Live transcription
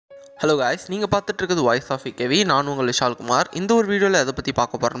Hello guys, நீங்கள் பார்த்துட்டு இருக்கிறது வாய்ஸ் ஆஃப் கேவி. நான் உங்கள் விஷால்குமார். இந்த ஒரு வீடியோவில் எதை பற்றி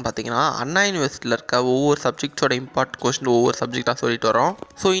பார்க்க போகிறேன்னு பார்த்தீங்கன்னா, அண்ணா யூனிவர்சிட்டியில் இருக்க ஒவ்வொரு சப்ஜெக்டோட இம்பார்ட்டன்ட் கொஸ்டின் ஒவ்வொரு சப்ஜெக்டாக சொல்லிட்டு வரோம்.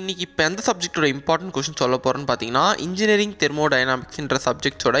 ஸோ இன்றைக்கி இப்போ எந்த சப்ஜெக்டோட இம்பார்ட்டன்ட் கொஸ்டின் சொல்ல போகிறோன்னு பார்த்தீங்கன்னா, இன்ஜினியரிங் தெர்மோடைனாமிக்ஸ்ன்ற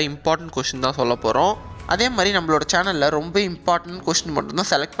சப்ஜெக்டோட இம்பார்ட்டன்ட் கொஸ்டின் தான் சொல்ல போகிறோம். அதே மாதிரி நம்மளோட சேனலில் ரொம்ப இம்பார்ட்டன்ட் கொஸ்டின் மட்டும் தான்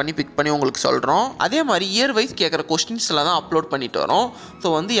செலக்ட் பண்ணி பிக் பண்ணி உங்களுக்கு சொல்கிறோம். அதே மாதிரி இயர் வைஸ் கேட்குற கொஸ்டின்ஸில் தான் அப்லோட் பண்ணிட்டு வரோம். ஸோ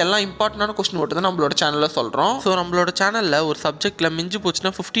எல்லாம் இம்பார்ட்டன்டான கொஸ்டின் மட்டும் தான் நம்மளோட சேனலில் சொல்கிறோம். ஸோ நம்மளோட சேனலில் ஒரு சப்ஜெக்ட்டில் மிஞ்சி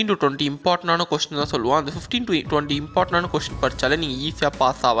போச்சுன்னா 15 to 20 இம்பார்ட்டன்டான கொஸ்டின் தான் சொல்லுவோம். அந்த 15 to 20 இம்பார்ட்டன்டான கொஸ்டின் படித்தாலே நீங்கள் ஈஸியாக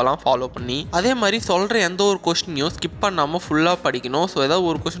பாஸ் ஆகலாம் ஃபாலோ பண்ணி. அதே மாதிரி சொல்கிற எந்த ஒரு கொஸ்டினையும் ஸ்கிப் பண்ணாமல் ஃபுல்லாக படிக்கணும். ஸோ ஏதாவது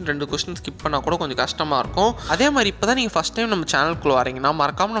ஒரு கொஸ்டின் 2 கொஸ்டின் ஸ்கிப் பண்ணால் கூட கொஞ்சம் கஷ்டமாக இருக்கும். அதே மாதிரி இப்போ தான் நீங்கள் ஃபஸ்ட் டைம் நம்ம சேனலுக்குள்ளே வரீங்கன்னா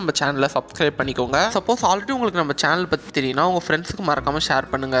மறக்காமல் நம்ம சேனலை சப்ஸ்கிரைப் பண்ணிக்கோங்க. சப்போஸ் ஆல்ரெடி உங்களுக்கு நம்ம சேனல் பற்றி தெரியும்னா உங்கள் ஃப்ரெண்ட்ஸுக்கு மறக்காமல் ஷேர்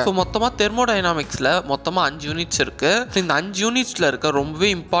பண்ணுங்கள். ஸோ மொத்தமாக தெர்மோடைனாமிக்ஸில் மொத்தமாக 5 யூனிட்ஸ் இருக்குது. ஸோ இந்த 5 யூனிட்ஸில் இருக்க ரொம்பவே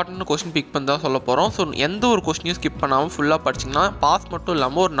இம்பார்ட்டன்ட் கொஸ்டின் பிக் பண்ணி தான் சொல்ல போகிறோம். ஸோ எந்த ஒரு கொஸ்டினையும் ஸ்கிப் பண்ணாமல் ஃபுல்லாக படிச்சிங்கன்னா பாஸ் மட்டும்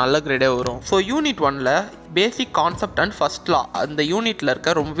இல்லாமல் ஒரு நல்ல கிரேடே வரும். ஸோ யூனிட் 1ல் பேசிக் கான்செப்ட் அண்ட் ஃபர்ஸ்ட் லா அந்த யூனிட்டில்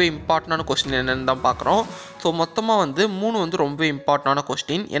இருக்க ரொம்பவே இம்பார்ட்டண்டான கொஸ்டின் என்னென்னு தான் பார்க்குறோம். ஸோ மொத்தமாக 3 ரொம்ப இம்பார்ட்டண்டான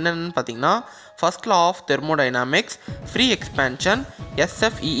கொஸ்டின் என்னென்னு பார்த்தீங்கன்னா, first law of thermodynamics, free expansion,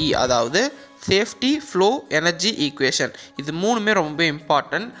 SFEE அதாவது சேஃப்டி ஃப்ளோ எனர்ஜி ஈக்குவேஷன். இது 3மே ரொம்ப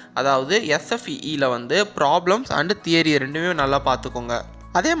இம்பார்ட்டன்ட். அதாவது SFEEயில் ப்ராப்ளம்ஸ் அண்ட் தியரி ரெண்டுமே நல்லா பார்த்துக்கோங்க.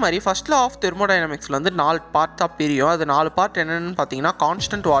 அதே மாதிரி ஃபர்ஸ்ட் லா ஆஃப் தெர்மோடைனாமிக்ஸில் 4 பார்ட்டாக பிரியும். அது 4 பார்ட் என்னென்னு பார்த்தீங்கன்னா,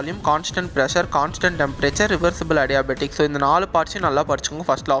 constant volume, constant pressure, constant temperature, reversible adiabatic. So இந்த 4 பார்ட்ஸையும் நல்லா படிச்சுக்கோங்க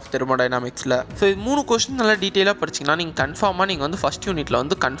ஃபர்ஸ்ட் லா ஆஃப் தெர்மோடைனாமிக்ஸில். ஸோ இது 3 கொஸ்டின் நல்லா டீட்டெயிலாக படிச்சிங்கன்னா நீங்கள் கன்ஃபார்மாக நீங்கள் ஃபர்ஸ்ட்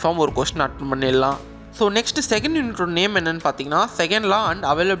யூனிட்டில் கன்ஃபார்ம் ஒரு கொஸ்டின் அட்டன் பண்ணிடலாம். ஸோ நெக்ஸ்ட் செகண்ட் யூனிட்டோட நேம் என்னென்னு பார்த்தீங்கன்னா, second law and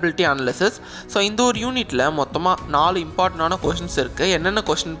availability analysis. So இந்த ஒரு யூனிட்டில் மொத்தமாக 4 இம்பார்ட்டண்டான கொஸ்டின்ஸ் இருக்குது. என்னென்ன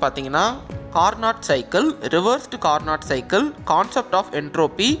கொஸ்டின் பார்த்தீங்கன்னா, Carnot cycle, reversed Carnot cycle, concept of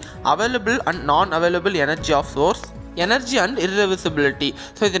entropy, available and நான் available energy of source, energy and இர்ரிவர்சிபிலிட்டி.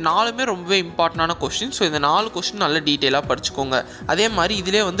 So இது 4மே ரொம்ப இம்பார்ட்டண்டான கொஸ்டின். ஸோ இந்த 4 கொஸ்டின் நல்லா டீட்டெயிலாக படிச்சுக்கோங்க. அதே மாதிரி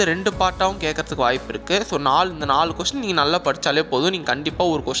இதிலே 2 பார்ட்டாகவும் கேட்கறதுக்கு வாய்ப்பு இருக்குது. ஸோ இந்த 4 கொஸ்டின் நீங்கள் நல்லா படித்தாலே போதும், நீங்கள்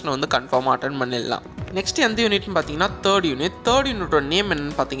கண்டிப்பாக ஒரு கொஸ்டினை கன்ஃபார்மாக அட்டன் பண்ணிடலாம். நெக்ஸ்ட் எந்த யூனிட்னு பார்த்தீங்கன்னா, தேர்ட் யூனிட்டோட நேம்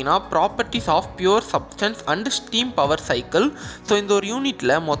என்னென்னு பார்த்தீங்கன்னா, properties of pure substance and steam power cycle. So இந்த ஒரு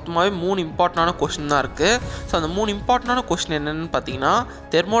யூனிட்டில் மொத்தமாகவே 3 இம்பார்ட்டண்டான கொஸ்டின் தான் இருக்குது. ஸோ அந்த 3 இம்பார்ட்டண்டான கொஸ்டின் என்னென்னு பார்த்தீங்கன்னா,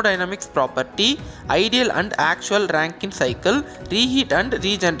 thermodynamics property, ideal and actual ரேங்கின் cycle, reheat and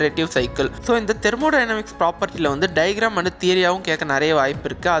regenerative cycle. So இந்த தெர்மோடைனாமிக்ஸ் ப்ராப்பர்ட்டியில் டயக்ராம் அண்ட் தியரியாகவும் கேட்க நிறைய வாய்ப்பு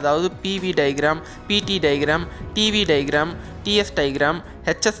இருக்குது. அதாவது PV diagram, PT diagram, TV diagram, TS diagram,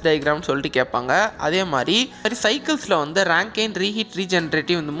 HS diagram சொல்லிட்டு கேட்பாங்க. அதே மாதிரி சைக்கிள்ஸில் ரேங்கைன், ரீஹீட்,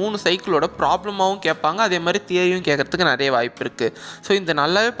 ரீஜென்ரேட்டிவ் இந்த 3 சைக்கிளோட ப்ராப்ளமாகவும் கேட்பாங்க. அதே மாதிரி தியரியும் கேட்கறதுக்கு நிறைய வாய்ப்பு இருக்குது. ஸோ இந்த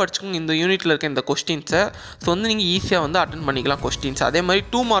நல்லாவே படிச்சுக்கோங்க இந்த யூனிட்டில் இருக்க இந்த கொஸ்டின்ஸை. ஸோ நீங்கள் ஈஸியாக அட்டன் பண்ணிக்கலாம் கொஸ்டின்ஸ். அதே மாதிரி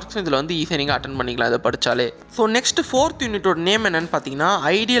 2 மார்க்ஸும் இதில் ஈஸியாக நீங்கள் அட்டன் பண்ணிக்கலாம் இதை படித்தாலே. ஸோ நெக்ஸ்ட் ஃபோர்த் யூனிட்டோட நேம் என்னென்னு பார்த்தீங்கன்னா,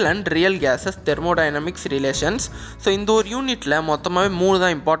 ideal and real gases thermodynamics relations. So இந்த ஒரு யூனிட்டில் மொத்தமாகவே 3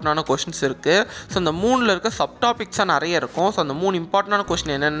 தான் இம்பார்ட்டண்டான கொஸ்டின்ஸ் இருக்குது. ஸோ இந்த 3ல் இருக்க சப் டாபிக்ஸாக நிறைய இருக்கும். ஸோ அந்த 3 இம்பார்ட்டண்டான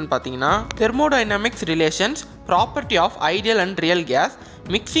கொஸ்டின் என்னென்னு பார்த்தீங்கன்னா, thermodynamics relations, property of ideal and real case,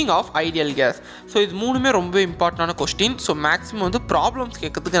 mixing of ideal case. So இது 3மே ரொம்ப இம்பார்ட்டண்டான கொஸ்டின். ஸோ மேக்ஸிமம் ப்ராப்ளம்ஸ்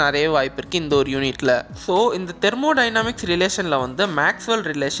கேட்கறதுக்கு நிறைய வாய்ப்பு இருக்குது இந்த ஒரு யூனிட்டில். ஸோ இந்த தெர்மோடைனாமிக்ஸ் ரிலேஷனில் Maxwell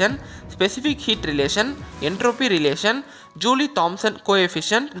relation, specific heat relation, entropy relation, Julie Thomson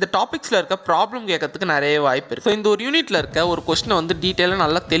coefficient இந்த டாபிக்ஸில் இருக்க ப்ராப்ளம் கேட்கறதுக்கு நிறைய வாய்ப்பு இருக்குது. ஸோ இந்த ஒரு யூனிட்டில் இருக்க ஒரு கொஸ்டினை டீட்டெயிலாக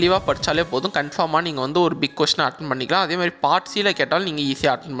நல்லா தெளிவாக படித்தாலே போதும், கன்ஃபார்மாக நீங்கள் ஒரு பிக் கொஸ்டினை அட்டன் பண்ணிக்கலாம். அதே மாதிரி பார்ட் சியில் கேட்டாலும் நீங்கள்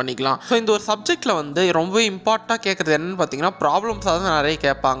ஈஸியாக அட்டன் பண்ணிக்கலாம். ஸோ இந்த ஒரு சப்ஜெக்ட்டில் ரொம்ப இம்பார்ட்டாக கேட்குறது என்னென்னு பார்த்தீங்கன்னா, ப்ராப்ளம்ஸாக தான் நிறைய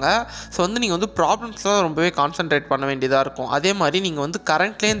கேட்பாங்க. ஸோ நீங்கள் ப்ராப்ளம்ஸ் தான் ரொம்பவே கான்சென்ட்ரேட் பண்ண வேண்டியதாக இருக்கும். அதே மாதிரி நீங்கள்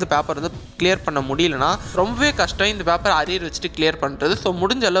கரண்ட்லேயே இந்த பேப்பர் கிளியர் பண்ண முடியலன்னா ரொம்பவே கஷ்டம் இந்த பேப்பர் அரியர் வச்சுட்டு கிளியர் பண்ணுறது. ஸோ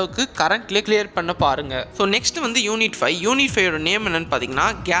முடிஞ்ச அளவுக்கு கரண்ட்லேயே கிளியர் பண்ண பாருங்கள். So next unit 5. Unit 5 name என்னன்னு பார்த்தீங்கன்னா,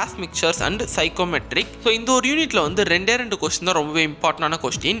 case mixtures and psychometric. So இந்த ஒரு யூனிட்டில் 2 கொஸ்டின் தான் ரொம்பவே இம்பார்ட்டண்டான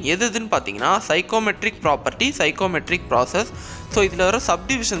கொஸ்டின். எதுன்னு பார்த்தீங்கன்னா, psychometric property, psychometric process. So இதில் வர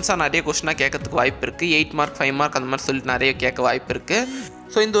சப்டிவிஷன்ஸாக நிறைய கொஸ்டினாக கேட்கறதுக்கு வாய்ப்பு இருக்குது. 8 மார்க் 5 மார்க் அந்த மாதிரி சொல்லிட்டு நிறைய கேட்க வாய்ப்பு இருக்குது.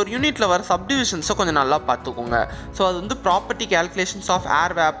 ஸோ இந்த ஒரு யூனிட்டில் வர சப்டிவிஷன்ஸை கொஞ்சம் நல்லா பார்த்துக்கோங்க. ஸோ அது property calculations of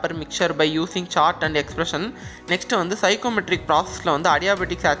air vapour mixer by using chart and expression. Next psychometric ப்ராசஸில்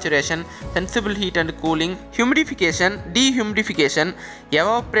adiabatic saturation, sensible heat and cooling, ஹியூமிடிஃபிகேஷன், டீஹியூமிடிஃபிகேஷன்,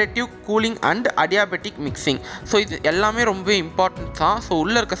 எவாப்ரேட்டிவ் cooling and adiabatic mixing. So இது எல்லாமே ரொம்ப இம்பார்ட்டன்ட் தான். ஸோ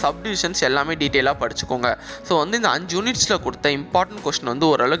உள்ளே இருக்க சப்டிவிஷன்ஸ் எல்லாமே டீட்டெயிலாக படிச்சுக்கோங்க. ஸோ இந்த 5 யூனிட்ஸில் கொடுத்த இம்பார்ட்டன்ட் கொஸ்டின்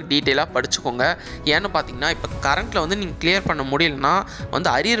ஓரளவுக்கு டீட்டெயிலாக படிச்சுக்கோங்க. ஏன்னு பார்த்தீங்கன்னா, இப்போ கரண்ட்டில் நீங்கள் கிளியர் பண்ண முடியலன்னா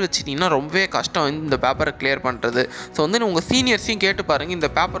அரியர் வச்சிட்டிங்கன்னா ரொம்பவே கஷ்டம் இந்த பேப்பரை கிளியர் பண்ணுறது. ஸோ உங்கள் சீனியர்ஸையும் கேட்டு பாருங்கள், இந்த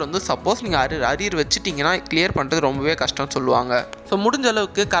பேப்பர் சப்போஸ் நீங்கள் அரியர் வச்சிட்டிங்கன்னா கிளியர் பண்ணுறது ரொம்பவே கஷ்டம்னு சொல்லுவாங்க. ஸோ முடிஞ்ச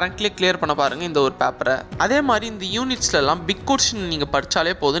அளவுக்கு கரண்ட்லேயே கிளியர் பண்ண பாருங்கள் இந்த ஒரு பேப்பரை. அதே மாதிரி இந்த யூனிட்ஸ்லாம் பிக் கொஸ்டின் நீங்கள்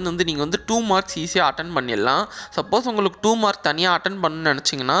படித்தாலே போதும் நீங்கள் வந்து 2 மார்க்ஸ் ஈஸியாக அட்டன் பண்ணிடலாம். சப்போஸ் உங்களுக்கு 2 மார்க் தனியாக அட்டன் பண்ணணும்னு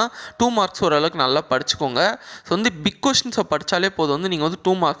நினச்சிங்கன்னா 2 மார்க்ஸ் ஓரளவுக்கு நல்லா படிச்சுக்கோங்க. ஸோ வந்து பிக் கொஸ்டின்ஸை படித்தாலே போதும் நீங்கள் வந்து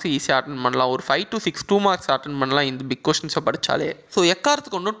 2 மார்க்ஸ் ஈஸியாக அட்டன் பண்ணலாம். ஒரு 5 to 6 2 மார்க்ஸ் அட்டன் பண்ணலாம் இந்த பிக் கொஸ்டின்ஸை படித்தாலே. ஸோ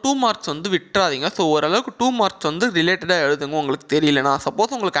எக்காரத்துக்கு ஒன்றும் 2 மார்க்ஸ் வந்து விட்டுறாதீங்க. ஸோ ஓரளவுக்கு 2 மார்க்ஸ் வந்து ரிலேட்டடாக எழுதுங்க. உங்களுக்கு தெரியலனா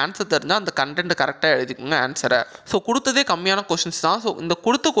சப்போஸ் உங்களுக்கு ஆன்சர் தெரிஞ்சால் அந்த கண்டென்ட் கரெக்டாக எழுதிக்கோங்க ஆன்சரை. ஸோ கொடுத்ததே கம்மியான கொஸ்டின்ஸ் தான். ஸோ இந்த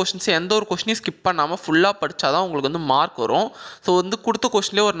கொடுத்த கொஸ்டின்ஸ் எந்த ஒரு கொஸ்டினையும் ஸ்கிப் பண்ணாமல் ஃபுல்லாக படித்தா தான் உங்களுக்கு வந்து மார்க் வரும். ஸோ வந்து கொடுத்த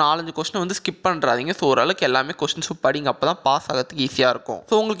கொஸ்டின்லேயே ஒரு 4-5 கொஸ்டின் வந்து ஸ்கிப் பண்ணுறாதீங்க. ஸோ ஓரளவுக்கு எல்லாமே கொஸ்டின்ஸ் படிங்க, அப்போ தான் பாஸ் ஆகிறதுக்கு ஈஸியாக இருக்கும்.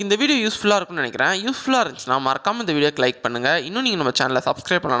 ஸோ உங்களுக்கு இந்த வீடியோ யூஸ்ஃபுல்லாக இருக்கும்னு நினைக்கிறேன். யூஸ்ஃபுல்லாக இருந்துச்சுன்னா மறக்காமல் இந்த வீடியோக்கு லைக் பண்ணுங்கள். இன்னும் நீங்கள் நம்ம சேனலை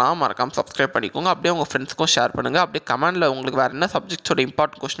சப்ஸ்கிரைப் பண்ணலாம், மறக்காமல் சப்ஸ்கிரைப் பண்ணிக்கோங்க. அப்படியே உங்கள் ஃப்ரெண்ட்ஸ்க்கும் ஷேர் பண்ணுங்கள். அப்படியே கமெண்ட்டில் உங்களுக்கு வேறு என்ன சப்ஜெக்ட்ஸோட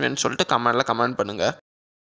இம்பார்ட்டன்ட் கொஸ்டின் வேணும்னு சொல்லிட்டு கமெண்ட் பண்ணுங்கள்.